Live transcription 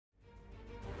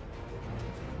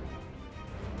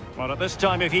Well, at this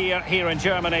time of year here in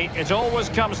Germany, it always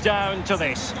comes down to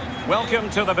this. Welcome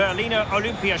to the Berliner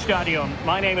Olympiastadion.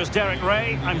 My name is Derek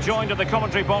Ray. I'm joined in the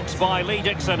commentary box by Lee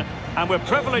Dixon, and we're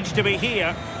privileged to be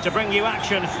here to bring you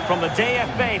action from the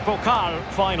DFB-Pokal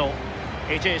final.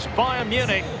 It is Bayern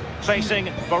Munich facing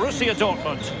Borussia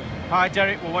Dortmund. Hi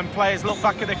Derek, well when players look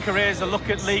back at their careers, they look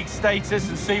at league status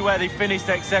and see where they finished,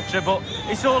 etc. But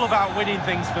it's all about winning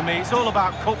things for me. It's all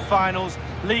about cup finals,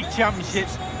 league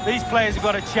championships. These players have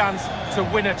got a chance to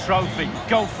win a trophy.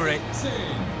 Go for it.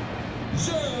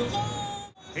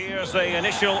 Here's the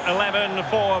initial 11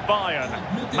 for Bayern.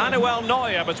 Manuel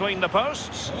Neuer between the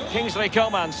posts. Kingsley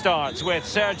Coman starts with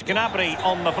Serge Gnabry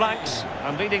on the flanks.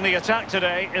 And leading the attack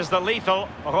today is the lethal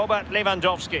Robert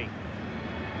Lewandowski.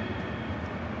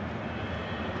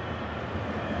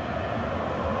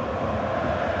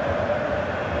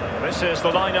 This is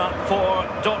the lineup for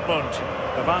Dortmund.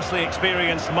 The vastly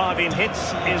experienced Marvin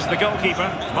Hitz is the goalkeeper.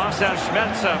 Marcel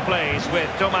Schmelzer plays with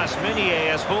Thomas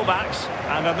Meunier as fullbacks.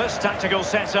 And in this tactical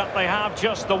setup, they have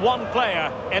just the one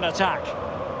player in attack.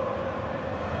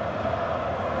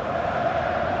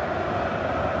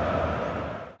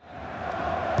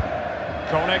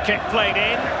 Corner kick played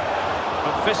in,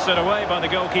 but fisted away by the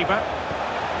goalkeeper.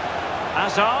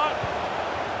 Hazard.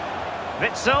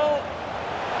 Witsel.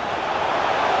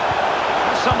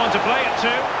 Someone to play it to,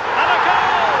 and a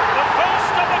goal! The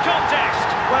first of the contest!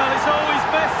 Well, it's always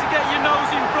best to get your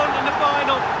nose in front in the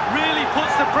final. Really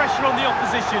puts the pressure on the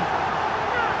opposition.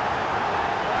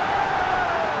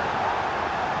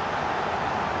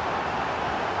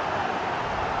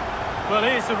 Well,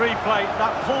 here's the replay.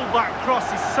 That pull-back cross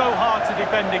is so hard to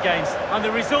defend against. And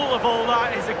the result of all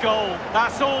that is a goal.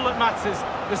 That's all that matters.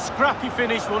 The scrappy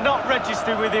finish will not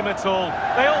register with him at all.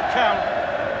 They all count.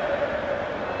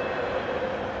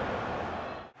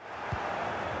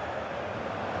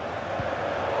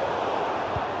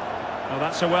 Well,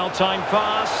 that's a well-timed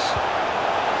pass.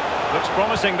 Looks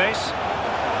promising, this.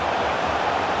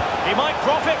 He might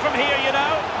profit from here, you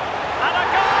know. And a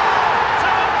goal to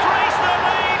increase the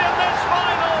lead in this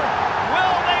final.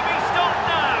 Will they be stopped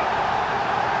now?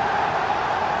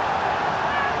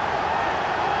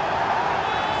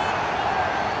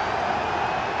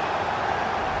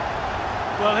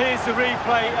 Well, here's the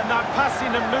replay, and that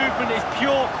passing and movement is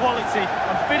pure quality.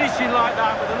 And finishing like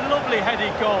that with a lovely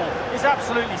headed goal is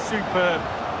absolutely superb.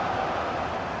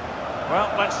 Well,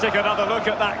 let's take another look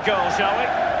at that goal, shall we?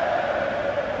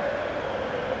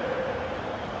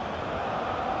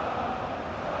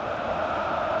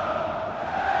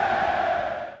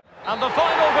 And the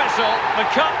final whistle, the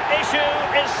cup issue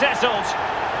is settled.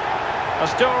 A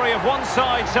story of one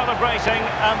side celebrating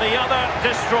and the other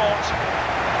distraught.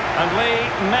 And Lee,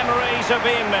 memories are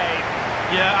being made.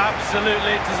 Yeah,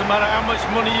 absolutely. It doesn't matter how much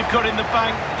money you've got in the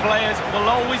bank. Players will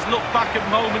always look back at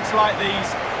moments like these.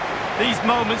 These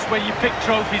moments where you pick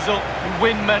trophies up and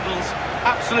win medals.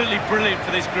 Absolutely brilliant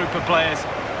for this group of players.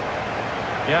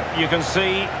 Yeah, you can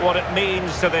see what it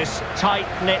means to this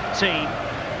tight-knit team.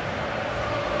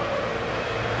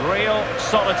 Real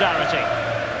solidarity.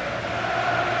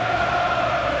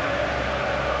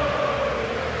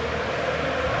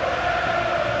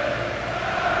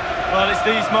 Well, it's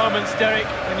these moments, Derek,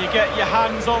 when you get your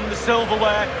hands on the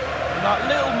silverware and that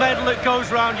little medal that goes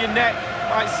round your neck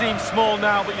might seem small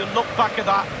now, but you look back at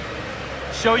that,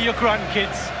 show your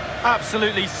grandkids.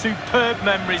 Absolutely superb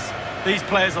memories these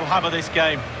players will have of this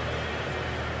game.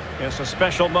 It's a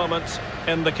special moment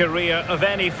in the career of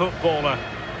any footballer.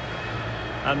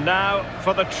 And now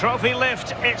for the trophy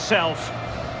lift itself.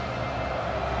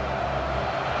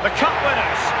 The cup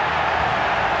winners.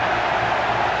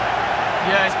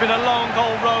 Yeah, it's been a long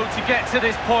old road to get to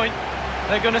this point.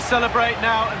 They're going to celebrate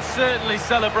now and certainly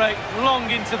celebrate long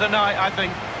into the night, I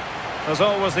think. There's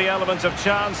always the element of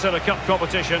chance in a cup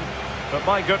competition, but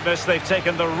my goodness, they've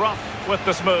taken the rough with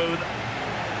the smooth,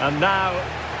 and now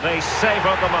they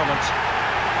savour the moment.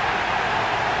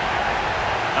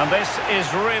 And this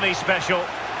is really special,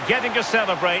 getting to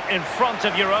celebrate in front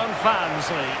of your own fans,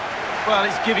 Lee. Well,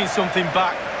 it's giving something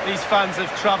back. These fans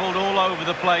have travelled all over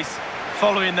the place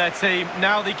following their team.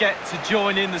 Now they get to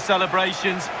join in the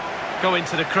celebrations, go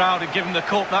into the crowd and give them the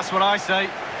cup. That's what I say.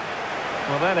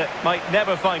 Well, then it might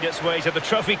never find its way to the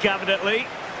trophy cabinet, Lee.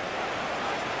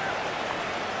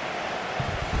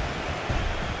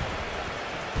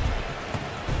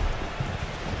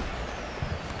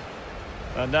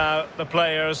 And now the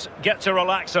players get to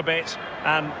relax a bit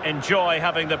and enjoy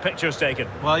having the pictures taken.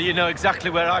 Well, you know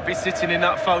exactly where I'd be sitting in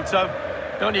that photo,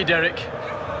 don't you, Derek?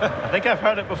 I think I've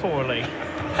heard it before, Lee.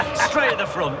 Straight at the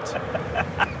front.